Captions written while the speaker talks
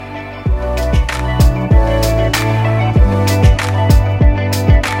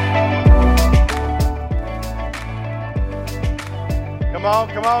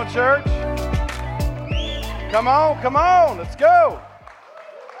on, church. Come on, let's go.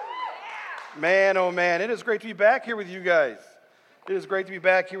 Man, oh man, it is great to be back here with you guys. It is great to be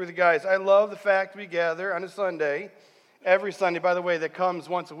back here with you guys. I love the fact we gather on a Sunday, every Sunday, by the way, that comes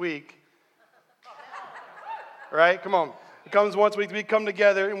once a week. Right? Come on. It comes once a week. We come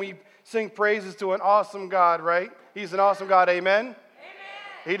together and we sing praises to an awesome God, right? He's an awesome God, amen? Amen.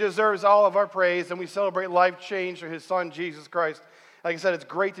 He deserves all of our praise, and we celebrate life change through his son, Jesus Christ. Like I said, it's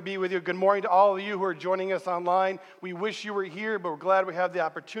great to be with you. Good morning to all of you who are joining us online. We wish you were here, but we're glad we have the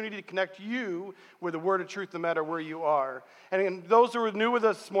opportunity to connect you with the word of truth no matter where you are. And those who are new with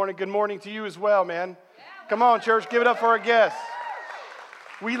us this morning, good morning to you as well, man. Come on, church, give it up for our guests.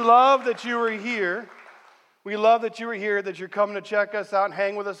 We love that you are here. We love that you are here, that you're coming to check us out and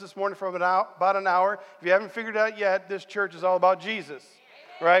hang with us this morning for about an hour. If you haven't figured it out yet, this church is all about Jesus,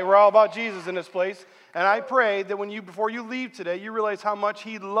 right? We're all about Jesus in this place. And I pray that before you leave today, you realize how much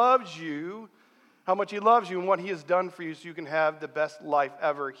he loves you and what he has done for you so you can have the best life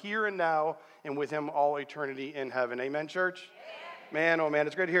ever here and now and with him all eternity in heaven. Amen, church? Man, oh man,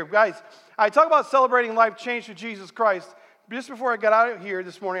 it's great to hear. Guys, I talk about celebrating life change through Jesus Christ. Just before I got out of here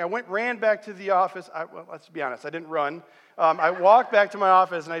this morning, I ran back to the office. Well, let's be honest, I didn't run. I walked back to my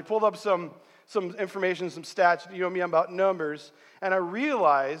office and I pulled up some information, some stats, you know me, I'm about numbers, and I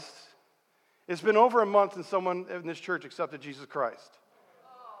realized it's been over a month since someone in this church accepted Jesus Christ.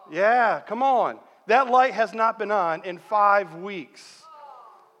 Yeah, come on. That light has not been on in 5 weeks.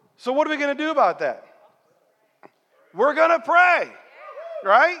 So what are we going to do about that? We're going to pray.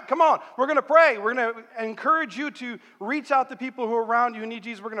 Right? Come on. We're going to pray. We're going to encourage you to reach out to people who are around you who need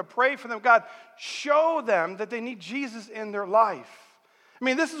Jesus. We're going to pray for them. God, show them that they need Jesus in their life. I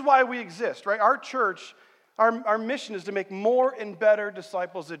mean, this is why we exist, right? Our church, our mission is to make more and better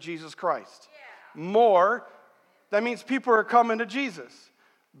disciples of Jesus Christ. Yeah. More, that means people are coming to Jesus.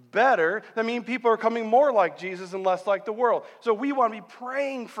 Better, that means people are coming more like Jesus and less like the world. So we want to be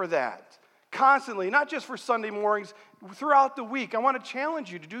praying for that constantly, not just for Sunday mornings, throughout the week. I want to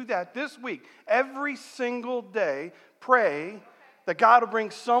challenge you to do that this week. Every single day, pray that God will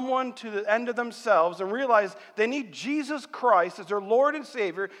bring someone to the end of themselves and realize they need Jesus Christ as their Lord and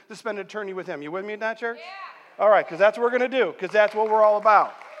Savior to spend eternity with him. You with me in that, church? Yeah. All right, because that's what we're going to do, because that's what we're all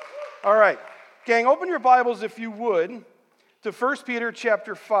about. All right. Gang, open your Bibles, if you would, to 1 Peter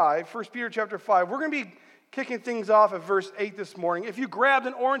chapter 5. 1 Peter chapter 5. We're going to be kicking things off at verse 8 this morning. If you grabbed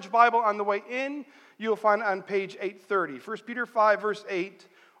an orange Bible on the way in, you'll find it on page 830. 1 Peter 5, verse 8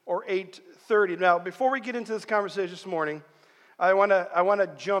 or 830. Now, before we get into this conversation this morning, I want to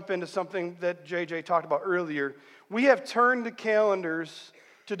jump into something that JJ talked about earlier. We have turned the calendars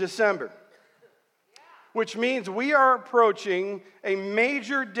to December, which means we are approaching a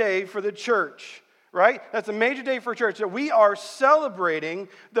major day for the church. Right? That's a major day for church. That we are celebrating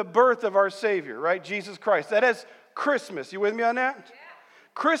the birth of our Savior, right? Jesus Christ. That is Christmas. You with me on that? Yeah.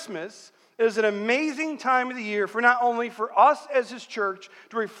 Christmas is an amazing time of the year for not only for us as his church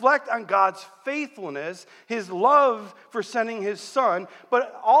to reflect on God's faithfulness, his love for sending his son,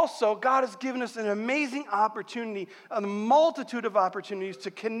 but also God has given us an amazing opportunity, a multitude of opportunities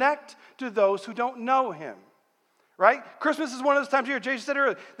to connect to those who don't know him. Right? Christmas is one of those times of year, Jason said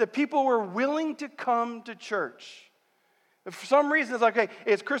earlier, that people were willing to come to church. If for some reason, it's like, okay,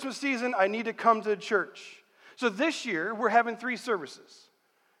 it's Christmas season, I need to come to the church. So this year, we're having 3 services.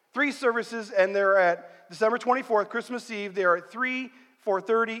 3 services, and they're at December 24th, Christmas Eve. They are at 3,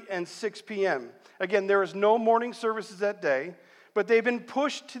 4:30, and 6 p.m. Again, there is no morning services that day, but they've been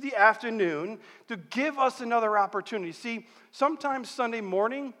pushed to the afternoon to give us another opportunity. See, sometimes Sunday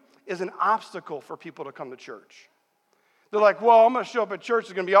morning is an obstacle for people to come to church. They're like, well, I'm going to show up at church.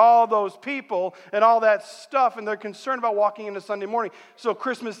 There's going to be all those people and all that stuff, and they're concerned about walking into Sunday morning. So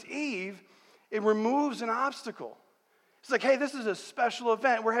Christmas Eve, it removes an obstacle. It's like, hey, this is a special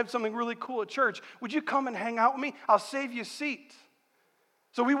event. We're having something really cool at church. Would you come and hang out with me? I'll save you a seat.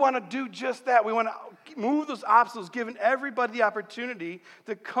 So we want to do just that. We want to move those obstacles, giving everybody the opportunity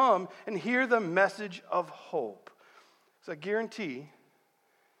to come and hear the message of hope. So I guarantee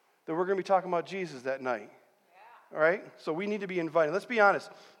that we're going to be talking about Jesus that night. All right? So we need to be invited. Let's be honest.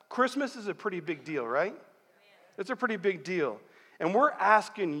 Christmas is a pretty big deal, right? It's a pretty big deal. And we're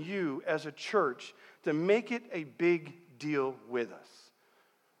asking you as a church to make it a big deal with us.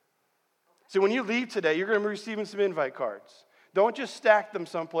 So when you leave today, you're going to be receiving some invite cards. Don't just stack them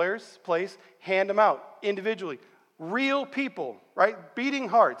someplace. Hand them out individually. Real people, right? Beating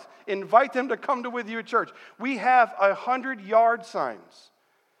hearts. Invite them to come to with you at church. We have 100 yard signs.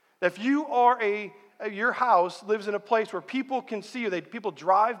 If you are your house lives in a place where people can see you, people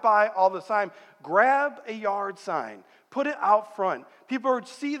drive by all the time, grab a yard sign, Put it out front. People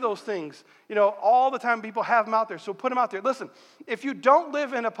see those things, all the time. People have them out there, so put them out there. Listen, if you don't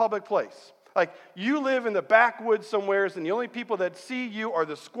live in a public place, like you live in the backwoods somewheres and the only people that see you are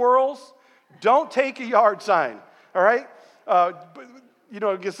the squirrels, don't take a yard sign, all right? You know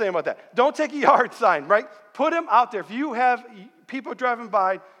what I'm saying about that. Don't take a yard sign, right? Put them out there. If you have people driving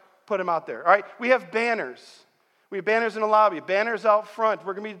by, put them out there, all right? We have banners. We have banners in the lobby, banners out front.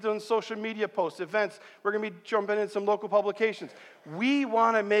 We're going to be doing social media posts, events. We're going to be jumping in some local publications. We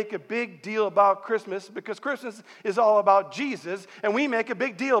want to make a big deal about Christmas because Christmas is all about Jesus, and we make a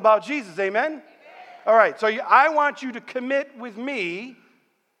big deal about Jesus. Amen? Amen. All right, so I want you to commit with me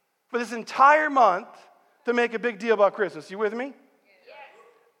for this entire month to make a big deal about Christmas. You with me?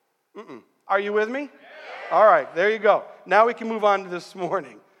 Yes. Are you with me? Yes. All right, there you go. Now we can move on to this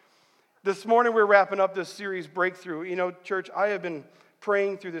morning. This morning we're wrapping up this series, Breakthrough. Church, I have been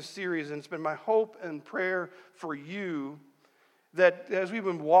praying through this series, and it's been my hope and prayer for you that as we've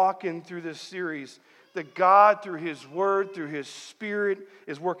been walking through this series, that God, through His Word, through His Spirit,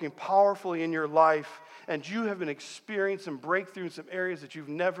 is working powerfully in your life, and you have been experiencing breakthrough in some areas that you've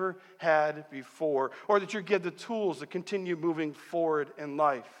never had before, or that you get the tools to continue moving forward in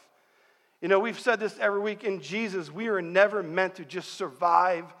life. We've said this every week. In Jesus, we are never meant to just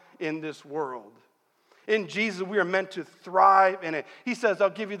survive in this world. In Jesus, we are meant to thrive in it. He says, I'll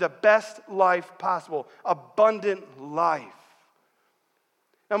give you the best life possible, abundant life.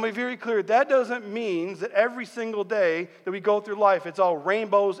 Now, I'm going to be very clear, that doesn't mean that every single day that we go through life, it's all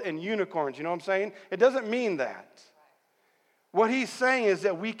rainbows and unicorns. You know what I'm saying? It doesn't mean that. What he's saying is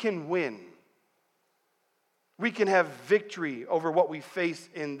that we can win. We can have victory over what we face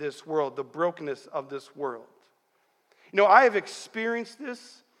in this world, the brokenness of this world. I have experienced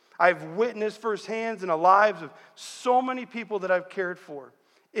this. I've witnessed firsthand in the lives of so many people that I've cared for.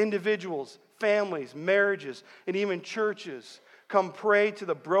 Individuals, families, marriages, and even churches come prey to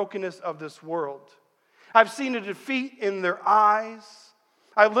the brokenness of this world. I've seen a defeat in their eyes.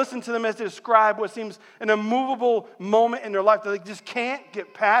 I've listened to them as they describe what seems an immovable moment in their life that they just can't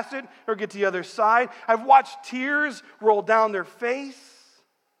get past it or get to the other side. I've watched tears roll down their face.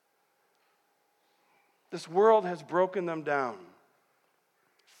 This world has broken them down.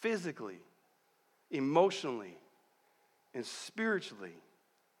 Physically, emotionally, and spiritually.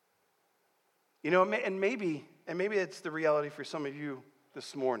 And maybe it's the reality for some of you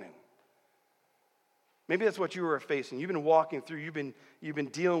this morning. Maybe that's what you are facing. You've been walking through, you've been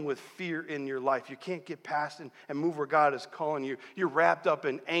dealing with fear in your life. You can't get past and move where God is calling you. You're wrapped up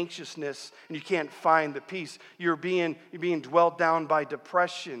in anxiousness and you can't find the peace. You're being dwelled down by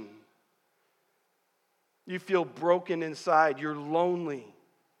depression. You feel broken inside. You're lonely.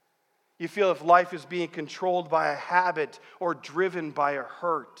 You feel if life is being controlled by a habit or driven by a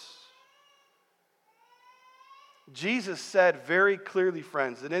hurt. Jesus said very clearly,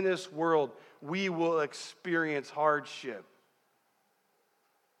 friends, that in this world we will experience hardship.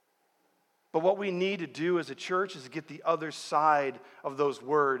 But what we need to do as a church is to get the other side of those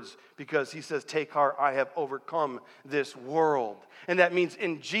words, because he says, take heart, I have overcome this world. And that means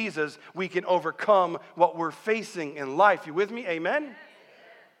in Jesus we can overcome what we're facing in life. You with me? Amen?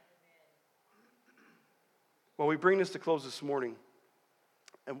 Well, we bring this to close this morning,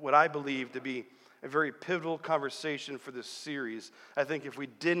 and what I believe to be a very pivotal conversation for this series. I think if we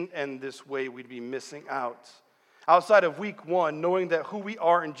didn't end this way, we'd be missing out. Outside of week 1, knowing that who we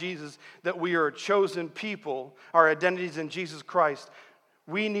are in Jesus, that we are a chosen people, our identities in Jesus Christ,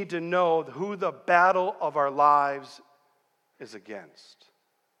 we need to know who the battle of our lives is against.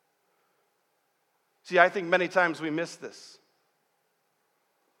 See, I think many times we miss this.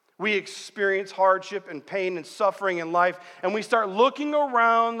 We experience hardship and pain and suffering in life, and we start looking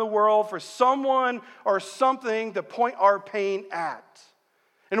around the world for someone or something to point our pain at.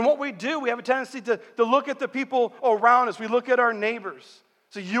 And what we do, we have a tendency to look at the people around us. We look at our neighbors.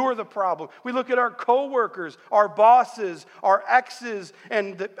 So you're the problem. We look at our coworkers, our bosses, our exes,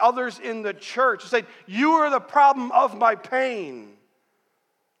 and the others in the church. Say, you are the problem of my pain.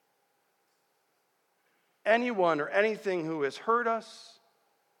 Anyone or anything who has hurt us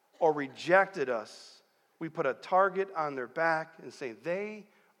or rejected us, we put a target on their back and say, they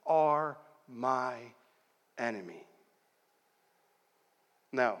are my enemy.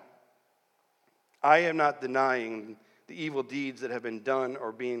 Now, I am not denying the evil deeds that have been done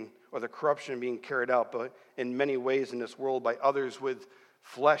or the corruption being carried out, but in many ways in this world by others with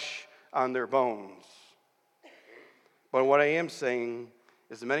flesh on their bones. But what I am saying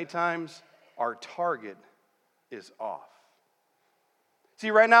is that many times our target is off.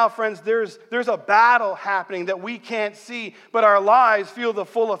 See, right now, friends, there's a battle happening that we can't see, but our lives feel the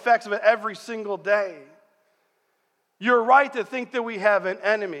full effects of it every single day. You're right to think that we have an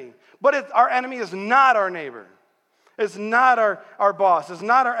enemy, but our enemy is not our neighbor. It's not our boss. It's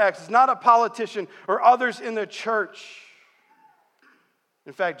not our ex. It's not a politician or others in the church.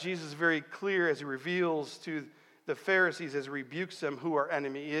 In fact, Jesus is very clear as he reveals to the Pharisees, as he rebukes them, who our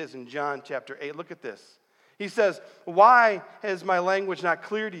enemy is in John chapter 8. Look at this. He says, "Why is my language not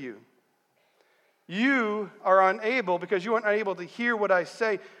clear to you? You are unable, because you are unable to hear what I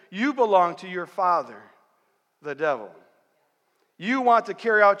say. You belong to your father, the devil. You want to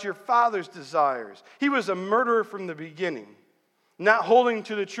carry out your father's desires. He was a murderer from the beginning, not holding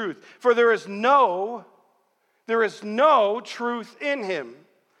to the truth. For there is no truth in him.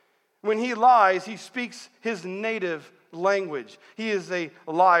 When he lies, he speaks his native language. He is a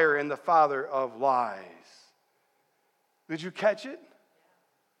liar and the father of lies." Did you catch it?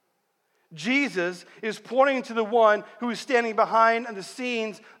 Jesus is pointing to the one who is standing behind the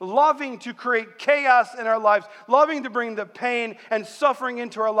scenes, loving to create chaos in our lives, loving to bring the pain and suffering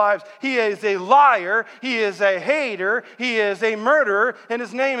into our lives. He is a liar, he is a hater, he is a murderer, and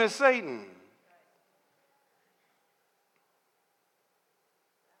his name is Satan.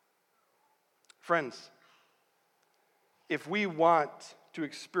 Friends, if we want to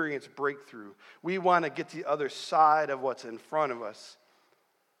experience breakthrough, we want to get to the other side of what's in front of us,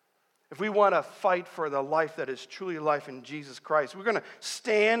 if we want to fight for the life that is truly life in Jesus Christ, we're going to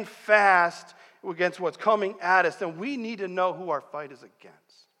stand fast against what's coming at us, then we need to know who our fight is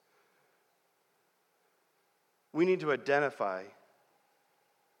against. We need to identify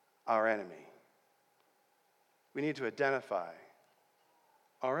our enemy. We need to identify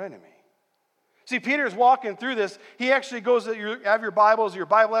our enemy. See, Peter is walking through this. He actually goes, you have your Bibles, your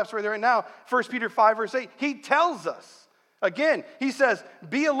Bible apps right there right now, 1 Peter 5, verse 8. He tells us, again, he says,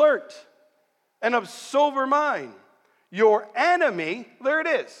 "Be alert and of sober mind. Your enemy," there it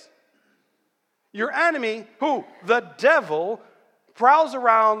is. Your enemy, who? The devil, prowls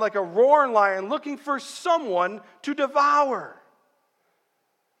around like a roaring lion looking for someone to devour.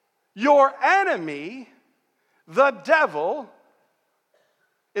 Your enemy, the devil,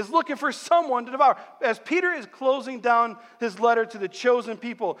 is looking for someone to devour. As Peter is closing down his letter to the chosen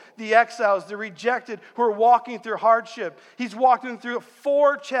people, the exiles, the rejected who are walking through hardship, he's walking through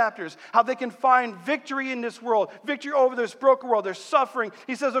 4 chapters, how they can find victory in this world, victory over this broken world, their suffering.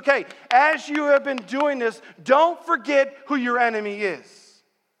 He says, okay, as you have been doing this, don't forget who your enemy is.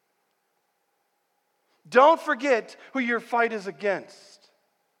 Don't forget who your fight is against.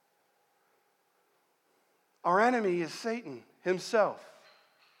 Our enemy is Satan himself.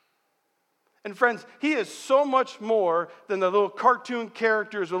 And friends, he is so much more than the little cartoon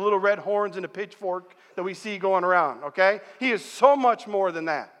characters with little red horns and a pitchfork that we see going around, okay? He is so much more than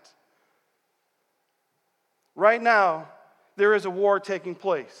that. Right now, there is a war taking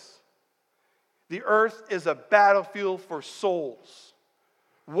place. The earth is a battlefield for souls.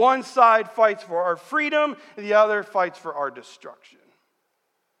 One side fights for our freedom, and the other fights for our destruction.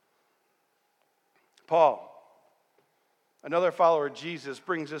 Paul, another follower of Jesus,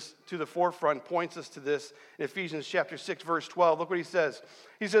 brings us to the forefront, points us to this in Ephesians chapter 6, verse 12. Look what he says.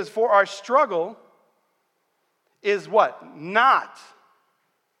 He says, "For our struggle is" what? Not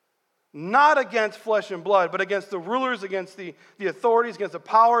against flesh and blood, but against the rulers, against the authorities, against the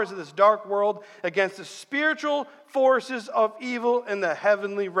powers of this dark world, against the spiritual forces of evil in the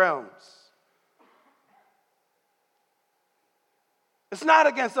heavenly realms. It's not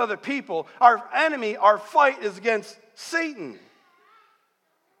against other people. Our enemy, our fight is against Satan,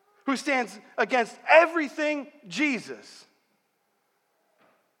 who stands against everything Jesus.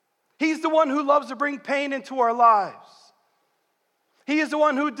 He's the one who loves to bring pain into our lives. He is the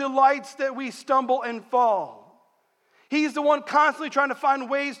one who delights that we stumble and fall. He's the one constantly trying to find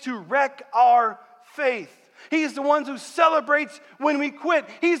ways to wreck our faith. He's the one who celebrates when we quit.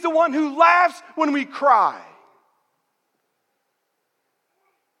 He's the one who laughs when we cry.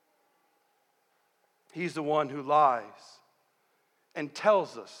 He's the one who lies and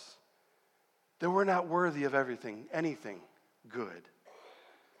tells us that we're not worthy of anything good.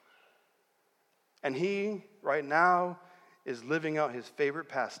 And he, right now, is living out his favorite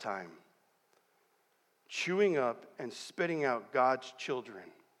pastime, chewing up and spitting out God's children,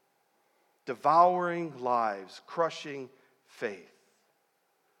 devouring lives, crushing faith.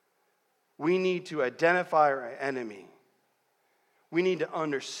 We need to identify our enemy. We need to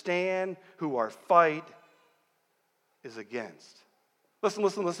understand who our fight is against. Listen,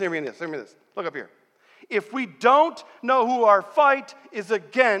 hear me in this. Look up here. If we don't know who our fight is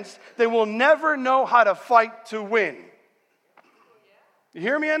against, then we'll never know how to fight to win. You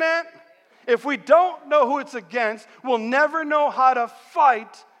hear me on that? If we don't know who it's against, we'll never know how to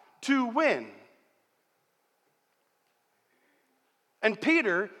fight to win. And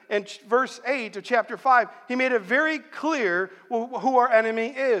Peter, in verse 8 of chapter 5, he made it very clear who our enemy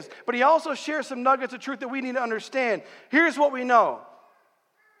is. But he also shares some nuggets of truth that we need to understand. Here's what we know.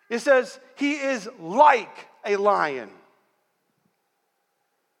 It says, he is like a lion.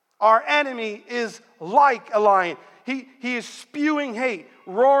 Our enemy is like a lion. He is spewing hate,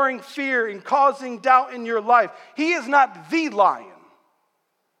 roaring fear, and causing doubt in your life. He is not the lion.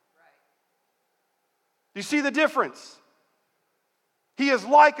 You see the difference? He is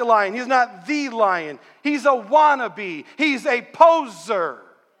like a lion. He's not the lion. He's a wannabe. He's a poser.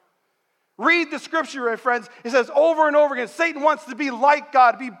 Read the scripture, my friends. It says over and over again, Satan wants to be like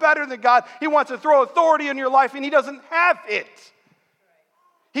God, be better than God. He wants to throw authority in your life, and he doesn't have it.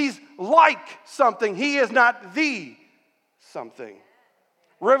 He's like something. He is not the something.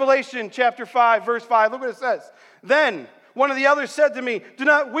 Revelation chapter 5, verse 5, look what it says. Then one of the others said to me, do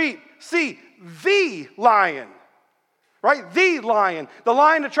not weep. See, the lion. Right? The lion, the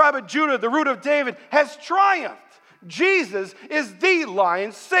lion of the tribe of Judah, the root of David, has triumphed. Jesus is the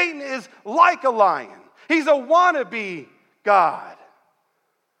lion. Satan is like a lion. He's a wannabe God.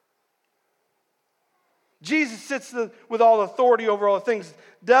 Jesus sits with all authority over all things.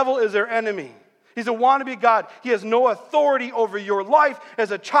 Devil is their enemy. He's a wannabe God. He has no authority over your life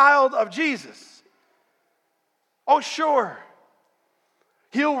as a child of Jesus. Oh, sure.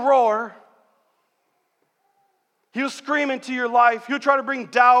 He'll roar. He'll scream into your life. He'll try to bring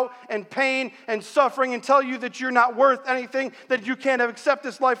doubt and pain and suffering and tell you that you're not worth anything, that you can't accept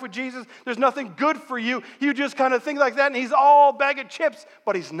this life with Jesus. There's nothing good for you. You just kind of think like that, and he's all bag of chips,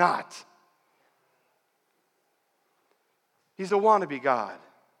 but he's not. He's a wannabe God.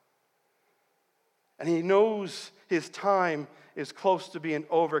 And he knows his time is close to being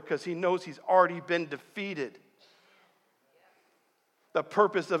over because he knows he's already been defeated. The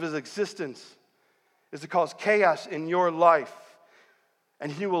purpose of his existence is to cause chaos in your life.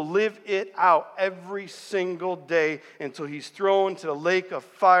 And he will live it out every single day until he's thrown to the lake of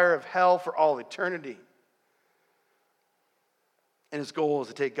fire of hell for all eternity. And his goal is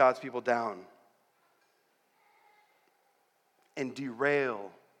to take God's people down and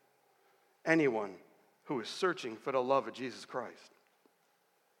derail anyone who is searching for the love of Jesus Christ.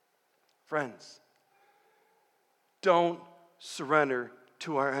 Friends, don't surrender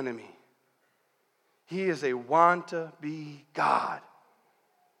to our enemy. He is a want-to-be God.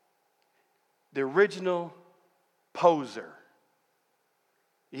 The original poser.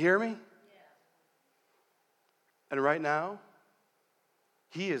 You hear me? Yeah. And right now,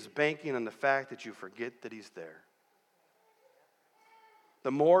 he is banking on the fact that you forget that he's there.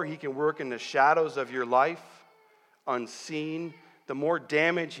 The more he can work in the shadows of your life, unseen, the more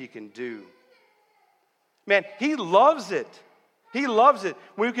damage he can do. Man, he loves it. He loves it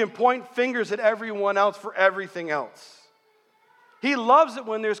when you can point fingers at everyone else for everything else. He loves it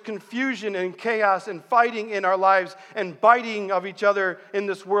when there's confusion and chaos and fighting in our lives and biting of each other in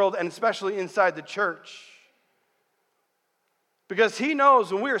this world, and especially inside the church. Because he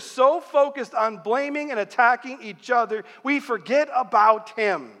knows when we are so focused on blaming and attacking each other, we forget about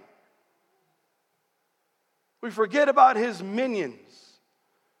him. We forget about his minions.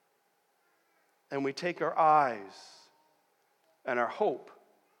 And we take our eyes and our hope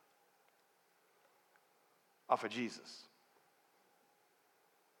off of Jesus.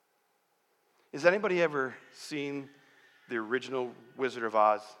 Has anybody ever seen the original Wizard of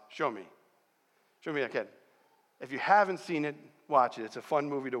Oz? Show me. Show me a kid. If you haven't seen it, watch it. It's a fun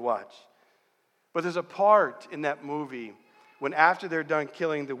movie to watch. But there's a part in that movie when after they're done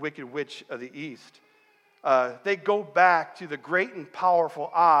killing the Wicked Witch of the East, they go back to the great and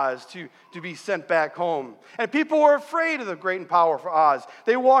powerful Oz to be sent back home. And people were afraid of the great and powerful Oz.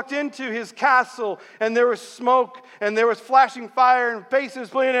 They walked into his castle, and there was smoke, and there was flashing fire, and basses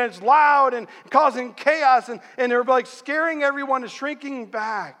playing, and it's loud, and causing chaos, and they were like scaring everyone and shrinking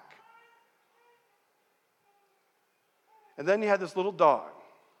back. And then you had this little dog,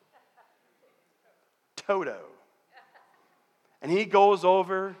 Toto. And he goes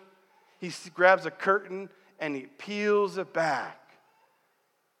over, he grabs a curtain, and he peels it back.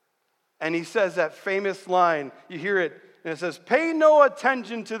 And he says that famous line, you hear it, and it says, "Pay no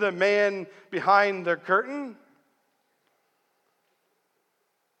attention to the man behind the curtain."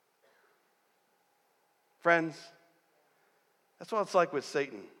 Friends, that's what it's like with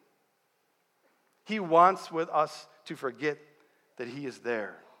Satan. He wants with us to forget that he is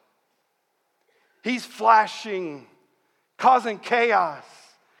there. He's flashing, causing chaos,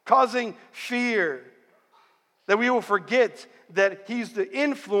 causing fear, that we will forget that he's the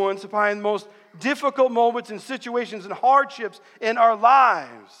influence behind the most difficult moments and situations and hardships in our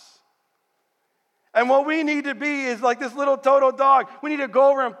lives. And what we need to be is like this little Toto dog. We need to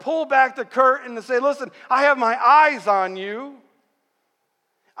go over and pull back the curtain and say, listen, I have my eyes on you.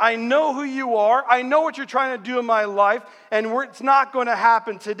 I know who you are. I know what you're trying to do in my life, and it's not going to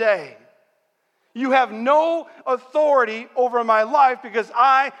happen today. You have no authority over my life because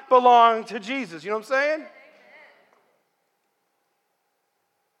I belong to Jesus. You know what I'm saying?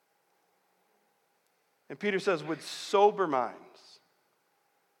 And Peter says, with sober minds,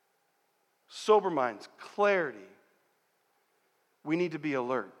 clarity, we need to be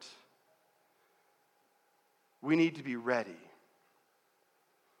alert. We need to be ready.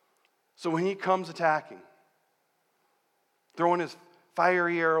 So when he comes attacking, throwing his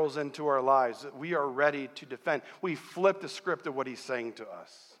fiery arrows into our lives, we are ready to defend. We flip the script of what he's saying to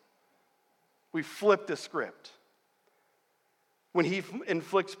us. We flip the script. When he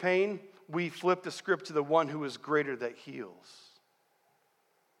inflicts pain, we flip the script to the one who is greater that heals.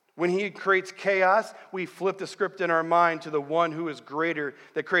 When he creates chaos, we flip the script in our mind to the one who is greater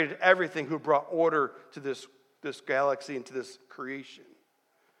that created everything, who brought order to this galaxy and to this creation.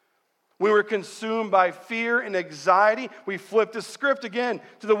 When we're consumed by fear and anxiety, we flip the script again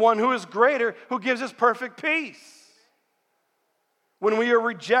to the one who is greater, who gives us perfect peace. When we are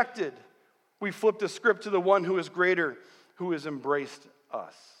rejected, we flip the script to the one who is greater, who has embraced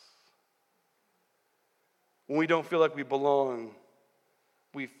us. When we don't feel like we belong,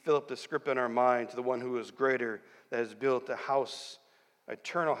 we flip the script in our mind to the one who is greater, that has built a house, an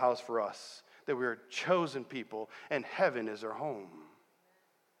eternal house for us, that we are chosen people, and heaven is our home.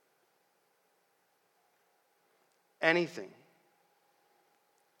 Anything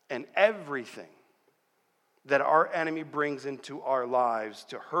and everything that our enemy brings into our lives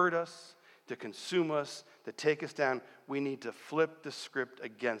to hurt us, to consume us, to take us down, we need to flip the script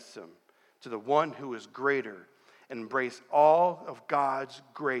against him to the one who is greater and embrace all of God's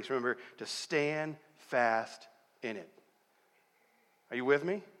grace. Remember, to stand fast in it. Are you with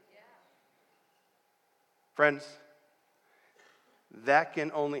me? Yeah. Friends, that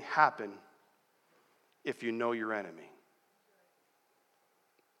can only happen if you know your enemy.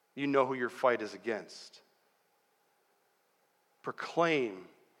 You know who your fight is against. Proclaim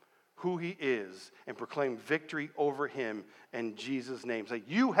who he is and proclaim victory over him in Jesus' name. Say,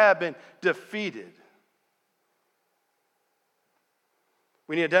 you have been defeated.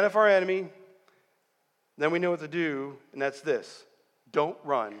 We need to identify our enemy. Then we know what to do, and that's this. Don't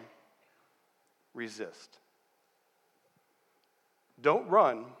run. Resist. Don't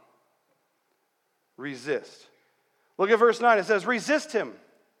run. Resist. Look at verse 9. It says, resist him.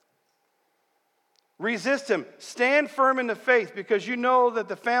 Resist him. Stand firm in the faith, because you know that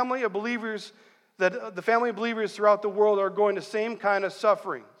the family of believers throughout the world are going the same kind of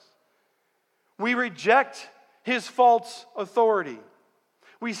sufferings. We reject his false authority.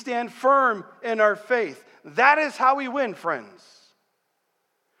 We stand firm in our faith. That is how we win, friends.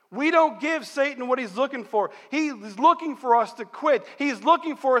 We don't give Satan what he's looking for. He's looking for us to quit. He's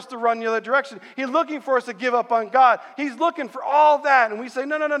looking for us to run the other direction. He's looking for us to give up on God. He's looking for all that. And we say,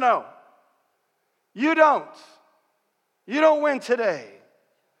 no. You don't. You don't win today.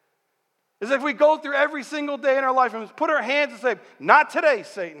 It's like we go through every single day in our life and put our hands and say, not today,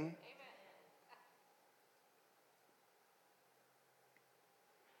 Satan.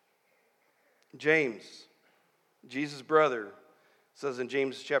 James, Jesus' brother, says in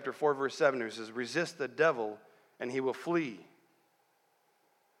James chapter 4, verse 7, he says, resist the devil and he will flee.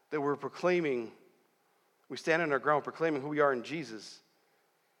 That we're proclaiming, we stand on our ground proclaiming who we are in Jesus,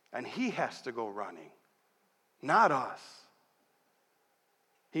 and he has to go running, not us.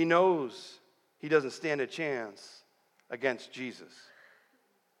 He knows he doesn't stand a chance against Jesus.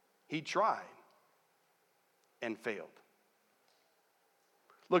 He tried and failed.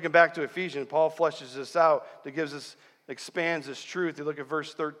 Looking back to Ephesians, Paul fleshes this out to give us, expands this truth. You look at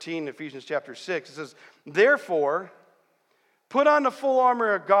verse 13, Ephesians chapter 6. It says, therefore, put on the full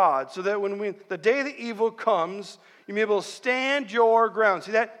armor of God, so that when the day of the evil comes, you may be able to stand your ground.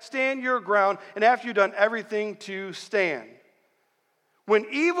 See that? Stand your ground, and after you've done everything, to stand. When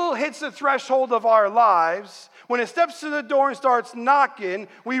evil hits the threshold of our lives, when it steps to the door and starts knocking,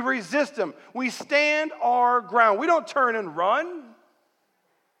 we resist them. We stand our ground. We don't turn and run.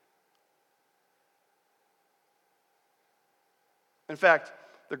 In fact,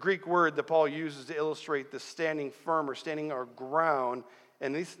 the Greek word that Paul uses to illustrate the standing firm or standing our ground,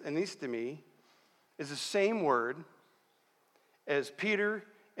 and this to me, is the same word as Peter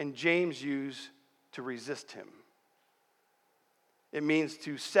and James use to resist him. It means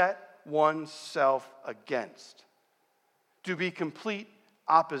to set oneself against, to be complete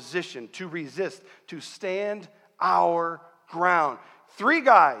opposition, to resist, to stand our ground. 3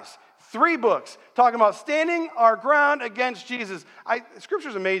 guys, 3 books talking about standing our ground against Jesus.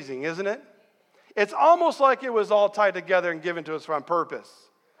 Scripture's amazing, isn't it? It's almost like it was all tied together and given to us on purpose.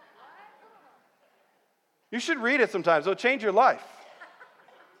 You should read it sometimes. It'll change your life.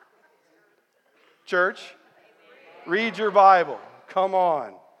 Church, read your Bible. Come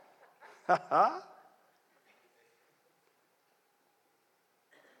on. But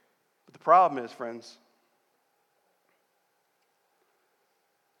the problem is, friends,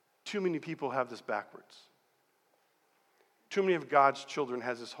 too many people have this backwards. Too many of God's children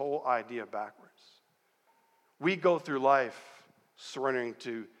has this whole idea backwards. We go through life surrendering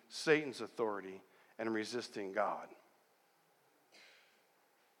to Satan's authority and resisting God.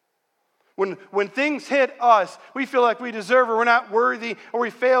 When things hit us, we feel like we deserve it, we're not worthy, or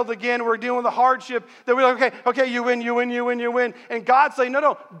we failed again, we're dealing with a hardship, that we're like, okay, you win, you win, you win, you win. And God's saying,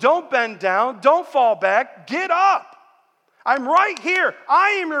 no, don't bend down, don't fall back, get up. I'm right here. I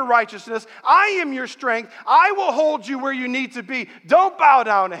am your righteousness. I am your strength. I will hold you where you need to be. Don't bow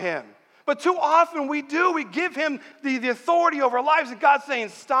down to him. But too often we do. We give him the authority over our lives, and God's saying,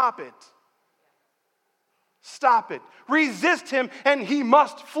 stop it. Stop it. Resist him, and he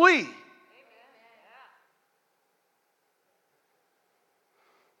must flee.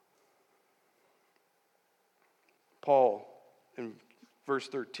 Paul, in verse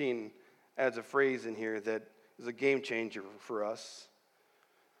 13, adds a phrase in here that is a game changer for us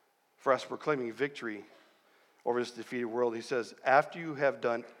proclaiming victory over this defeated world. He says, after you have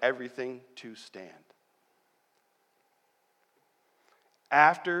done everything to stand.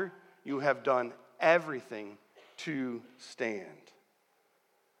 After you have done everything to stand.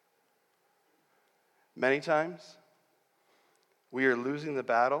 Many times, we are losing the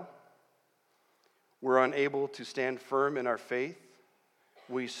battle. We're unable to stand firm in our faith.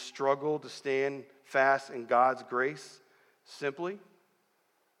 We struggle to stand fast in God's grace simply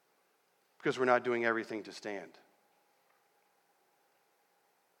because we're not doing everything to stand.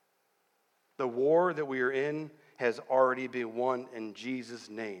 The war that we are in has already been won in Jesus'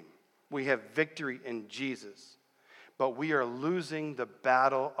 name. We have victory in Jesus. But we are losing the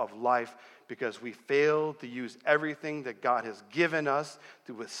battle of life because we fail to use everything that God has given us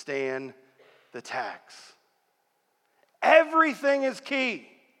to withstand the attacks. Everything is key.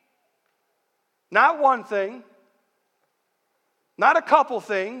 Not one thing, not a couple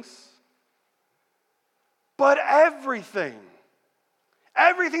things, but everything.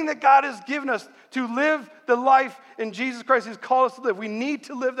 Everything that God has given us to live the life in Jesus Christ He's called us to live. We need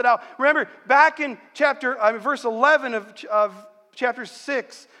to live that out. Remember, back in verse 11 of chapter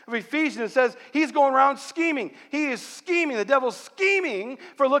 6 of Ephesians, it says he's going around scheming. He is scheming. The devil's scheming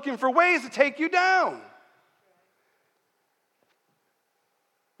for looking for ways to take you down.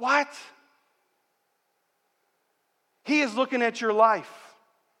 What? He is looking at your life.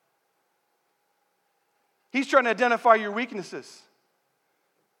 He's trying to identify your weaknesses.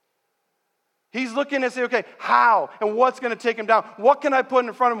 He's looking and saying, okay, how and what's going to take him down? What can I put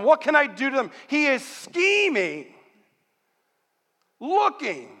in front of him? What can I do to him? He is scheming,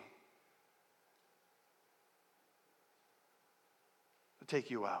 looking to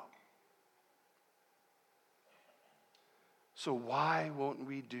take you out. So why won't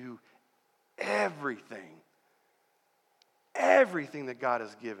we do everything that God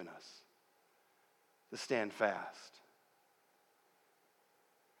has given us to stand fast?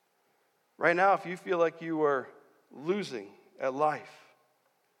 Right now, if you feel like you are losing at life,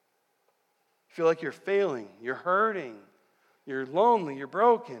 feel like you're failing, you're hurting, you're lonely, you're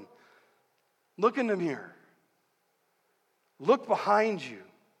broken, look in the mirror. Look behind you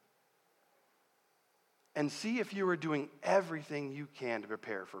and see if you are doing everything you can to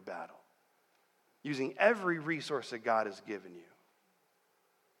prepare for battle, using every resource that God has given you.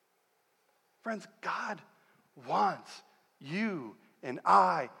 Friends, God wants you and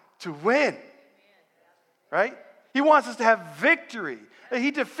I to win, right? He wants us to have victory. He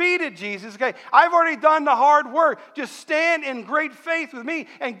defeated Jesus. Okay, I've already done the hard work. Just stand in great faith with me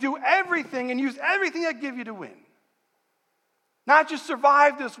and do everything and use everything I give you to win. Not just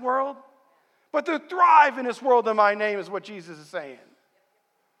survive this world, but to thrive in this world in my name is what Jesus is saying.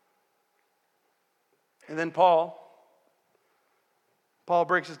 And then Paul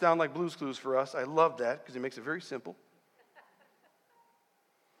breaks this down like Blue's Clues for us. I love that because he makes it very simple.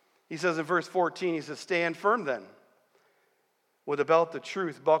 He says in verse 14, he says, stand firm then, with a belt of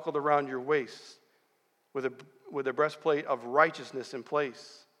truth buckled around your waist, with a breastplate of righteousness in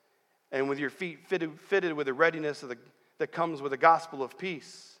place, and with your feet fitted with the readiness that comes with the gospel of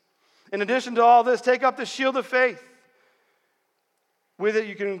peace. In addition to all this, take up the shield of faith. With it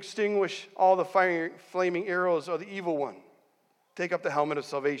you can extinguish all the flaming arrows of the evil one. Take up the helmet of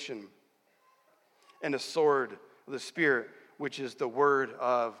salvation and the sword of the Spirit, which is the Word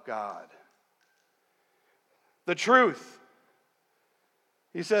of God. The truth.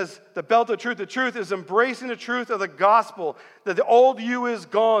 He says, the belt of truth. The truth is embracing the truth of the gospel, that the old you is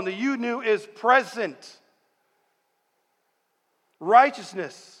gone, the you new is present.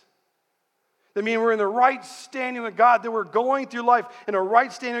 Righteousness. That means we're in the right standing with God, that we're going through life in a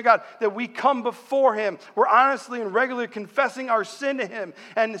right standing with God, that we come before Him. We're honestly and regularly confessing our sin to Him,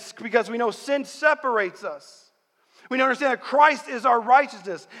 and it's because we know sin separates us. We understand that Christ is our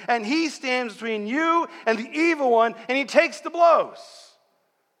righteousness, and He stands between you and the evil one, and He takes the blows.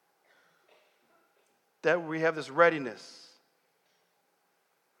 That we have this readiness.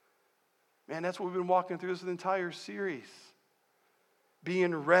 Man, that's what we've been walking through this entire series.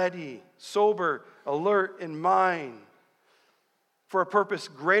 Being ready, sober, alert in mind for a purpose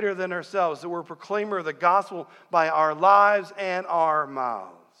greater than ourselves, that we're a proclaimer of the gospel by our lives and our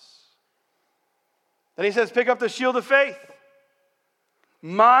mouths. Then he says, pick up the shield of faith.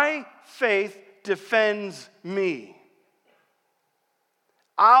 My faith defends me.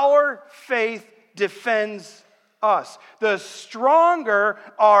 Our faith defends us. The stronger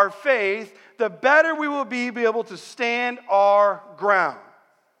our faith, the better we will be able to stand our ground.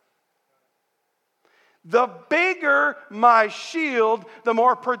 The bigger my shield, the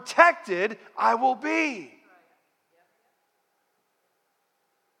more protected I will be.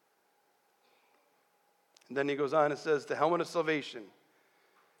 And then he goes on and says, the helmet of salvation.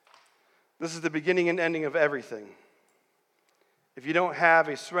 This is the beginning and ending of everything. If you don't have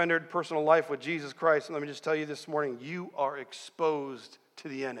a surrendered personal life with Jesus Christ, let me just tell you this morning, you are exposed to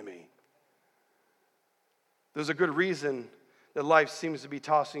the enemy. There's a good reason that life seems to be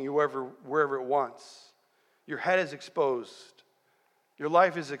tossing you wherever it wants. Your head is exposed. Your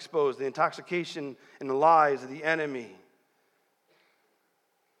life is exposed. The intoxication and the lies of the enemy.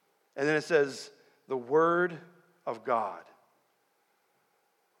 And then it says, the Word of God.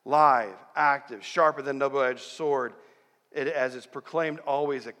 Live, active, sharper than a double-edged sword. It, as it's proclaimed,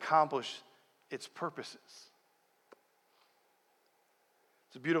 always accomplish its purposes.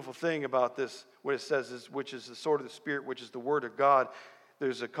 It's a beautiful thing about this, what it says is, which is the sword of the Spirit, which is the Word of God.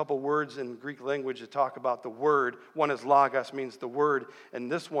 There's a couple words in Greek language that talk about the word. One is logos, means the word,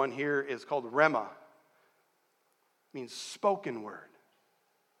 and this one here is called rhema, means spoken word.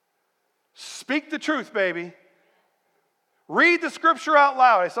 Speak the truth, baby. Read the scripture out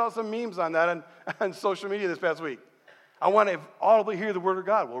loud. I saw some memes on that on social media this past week. I want to audibly hear the word of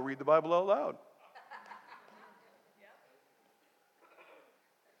God. We'll read the Bible out loud.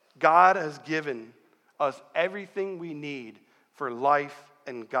 God has given us everything we need for life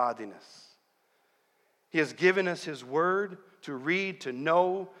and godliness. He has given us His word to read, to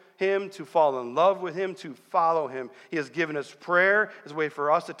know Him, to fall in love with Him, to follow Him. He has given us prayer as a way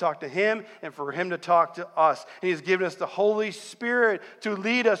for us to talk to Him and for Him to talk to us. And He has given us the Holy Spirit to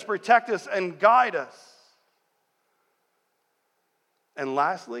lead us, protect us, and guide us. And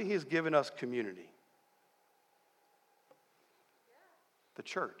lastly, He has given us community. The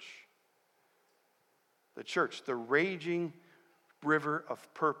church. The church, the raging river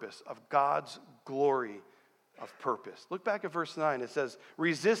of purpose, of God's glory of purpose. Look back at verse 9. It says,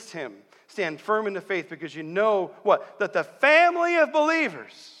 resist him, stand firm in the faith, because you know what? That the family of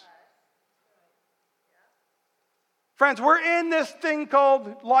believers. Friends, we're in this thing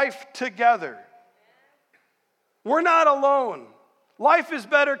called life together. We're not alone. Life is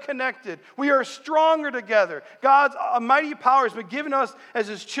better connected. We are stronger together. God's almighty power has been given us as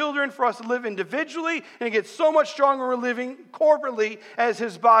His children for us to live individually, and it gets so much stronger when we're living corporately as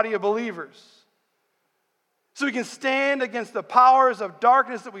His body of believers. So we can stand against the powers of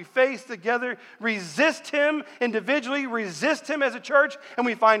darkness that we face together, resist Him individually, resist Him as a church, and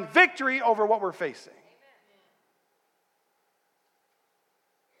we find victory over what we're facing.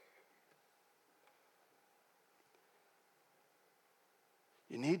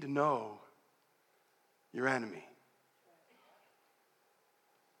 You need to know your enemy.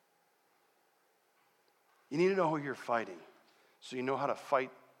 You need to know who you're fighting so you know how to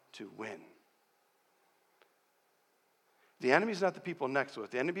fight to win. The enemy is not the people next to us.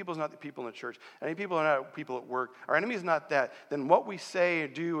 The enemy is not the people in the church. The enemy people are not people at work. Our enemy is not that. Then what we say,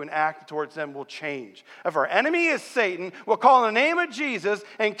 do, and act towards them will change. If our enemy is Satan, we'll call on the name of Jesus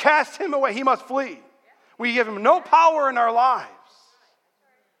and cast him away. He must flee. We give him no power in our lives.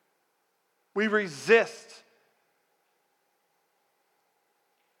 We resist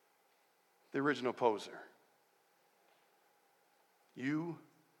the original poser. You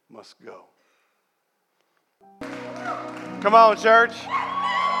must go. Come on, church.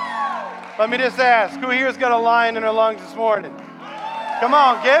 Let me just ask, who here's got a lion in their lungs this morning? Come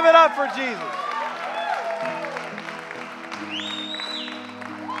on, give it up for Jesus.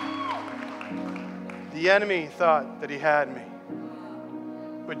 The enemy thought that he had me.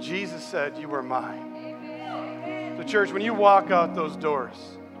 But Jesus said, you are mine. So church, when you walk out those doors,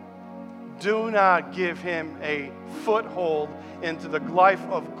 do not give him a foothold into the life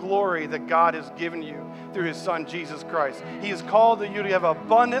of glory that God has given you through his son, Jesus Christ. He has called you to have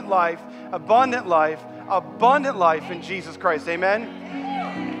abundant life, abundant life, abundant life in Jesus Christ. Amen?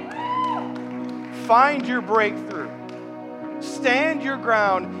 Find your breakthrough. Stand your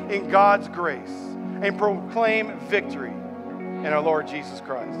ground in God's grace and proclaim victory in our Lord Jesus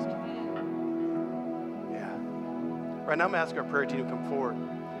Christ. Yeah. Right now I'm going to ask our prayer team to come forward.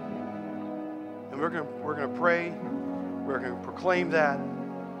 And we're going to pray. We're going to proclaim that.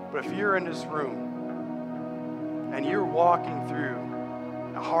 But if you're in this room and you're walking through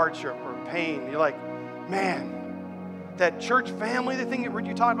a hardship or pain, you're like, man, that church family, the thing that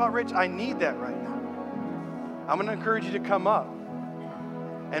you talked about, Rich, I need that right now. I'm going to encourage you to come up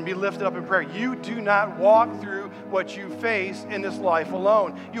and be lifted up in prayer. You do not walk through what you face in this life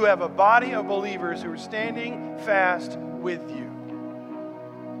alone. You have a body of believers who are standing fast with you.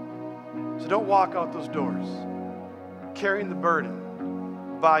 So don't walk out those doors carrying the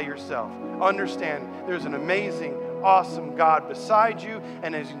burden by yourself. Understand there's an amazing, awesome God beside you,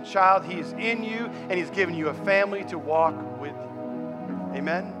 and as a child, he is in you, and he's given you a family to walk with you.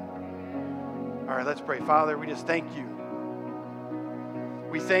 Amen? All right, let's pray. Father, we just thank you.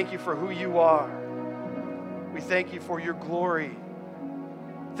 We thank you for who you are. We thank you for your glory.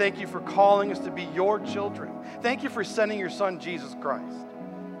 Thank you for calling us to be your children. Thank you for sending your son, Jesus Christ.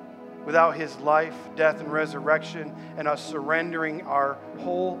 Without his life, death, and resurrection, and us surrendering our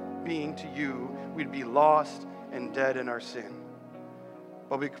whole being to you, we'd be lost and dead in our sin.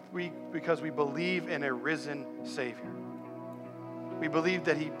 But because we believe in a risen Savior. We believe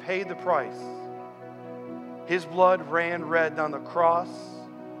that he paid the price. His blood ran red on the cross,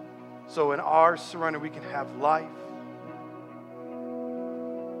 so in our surrender we can have life.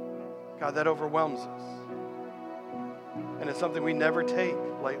 God, that overwhelms us. And it's something we never take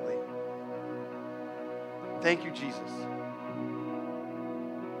lightly. Thank you, Jesus.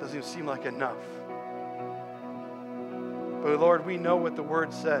 Doesn't even seem like enough. But Lord, we know what the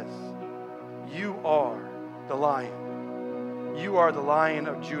word says. You are the Lion. You are the Lion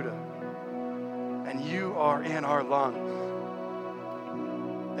of Judah. And you are in our lungs.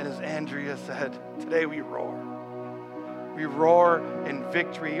 And as Andrea said, today we roar. We roar in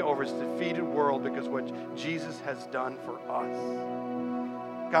victory over this defeated world because what Jesus has done for us.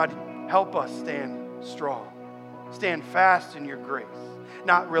 God, help us stand strong. Stand fast in your grace.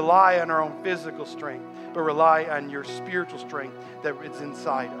 Not rely on our own physical strength, but rely on your spiritual strength that is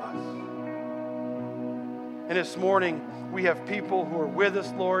inside us. And this morning, we have people who are with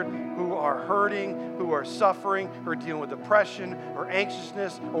us, Lord, who are hurting, who are suffering, who are dealing with depression or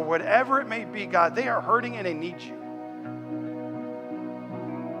anxiousness or whatever it may be, God. They are hurting and they need you.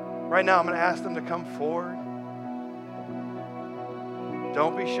 Right now, I'm going to ask them to come forward.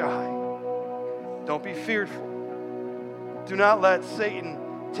 Don't be shy. Don't be fearful. Do not let Satan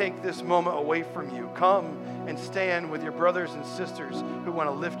take this moment away from you. Come and stand with your brothers and sisters who want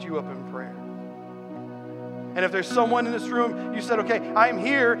to lift you up in prayer. And if there's someone in this room, you said, okay, I'm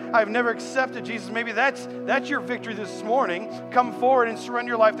here, I've never accepted Jesus. Maybe that's your victory this morning. Come forward and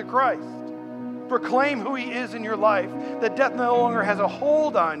surrender your life to Christ. Proclaim who he is in your life, that death no longer has a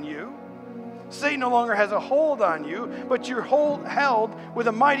hold on you. Satan no longer has a hold on you, but you're held with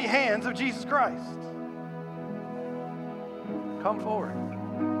the mighty hands of Jesus Christ. Come forward.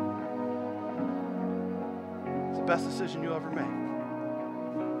 It's the best decision you'll ever make.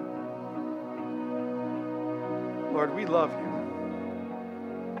 Lord, we love you.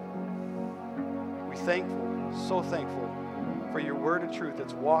 We're thankful, so thankful for your word of truth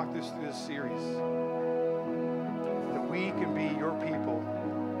that's walked us through this series. That we can be your people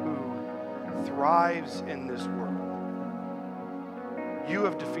who thrives in this world. You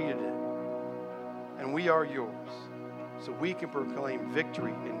have defeated it, and we are yours. So we can proclaim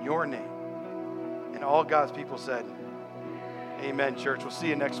victory in your name. And all God's people said, amen, church. We'll see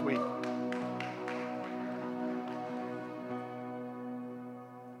you next week.